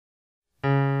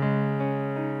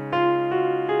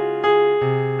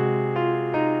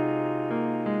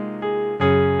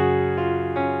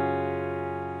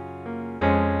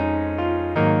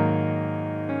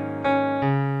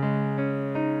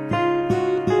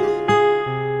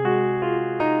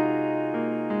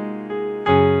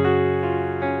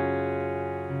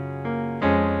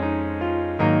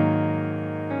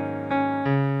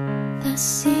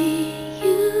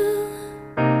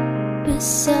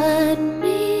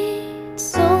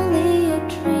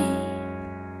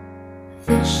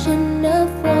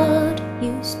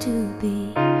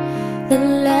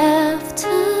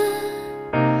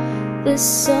with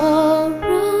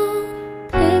sorrow,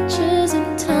 pictures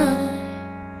in time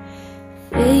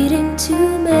fading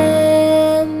to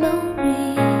memories.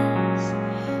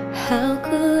 How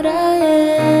could I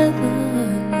ever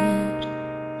let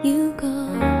you go?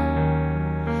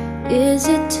 Is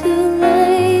it too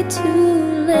late to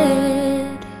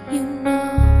let you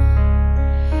know?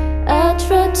 I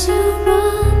tried to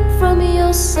run from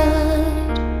your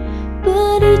side,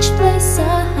 but each place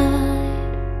I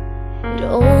hide, it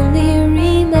only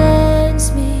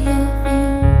reminds me of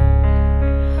you.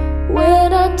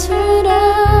 When I turn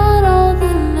out all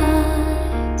the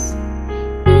lights,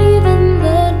 even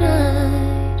the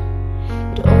night,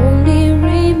 it only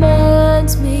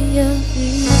reminds me of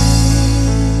you.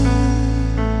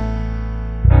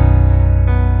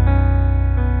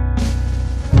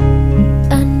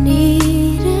 I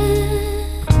needed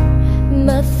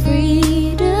my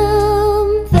freedom,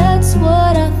 that's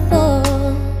what I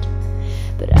thought,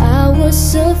 but I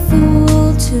was a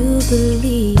fool to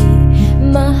believe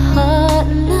my heart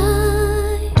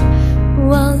lied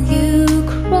while you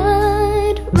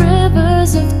cried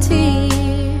rivers of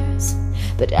tears.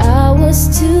 But I was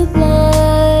too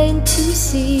blind to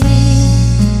see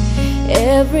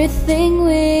everything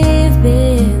we've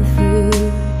been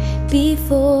through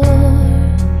before.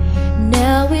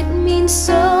 Now it means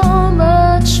so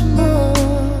much more,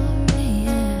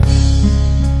 yeah.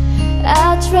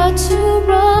 I tried to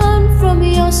run from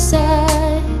your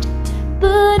side,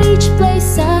 but each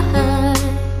place I hide,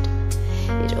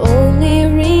 it only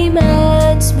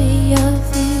reminds me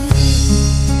of you.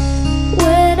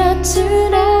 When I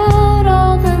turn out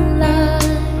all the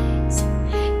lights,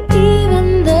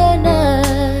 even the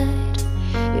night,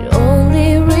 it only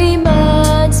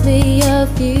reminds me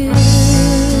of you.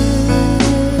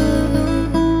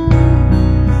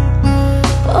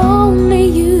 Only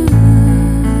you.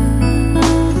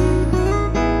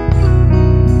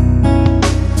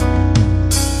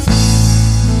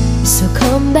 So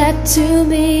come back to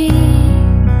me,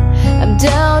 I'm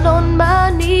down on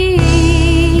my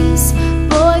knees.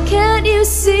 Boy, can't you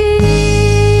see?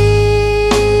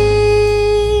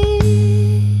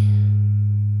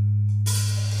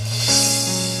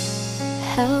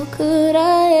 How could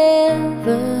I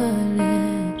ever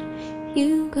let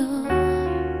you go?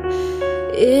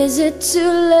 Is it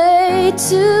too late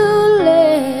to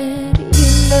let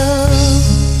you know?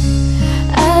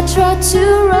 I tried to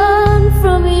run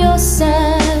from your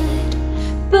side,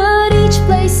 but each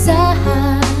place I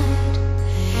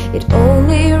hide, it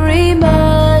only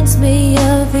reminds me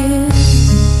of you.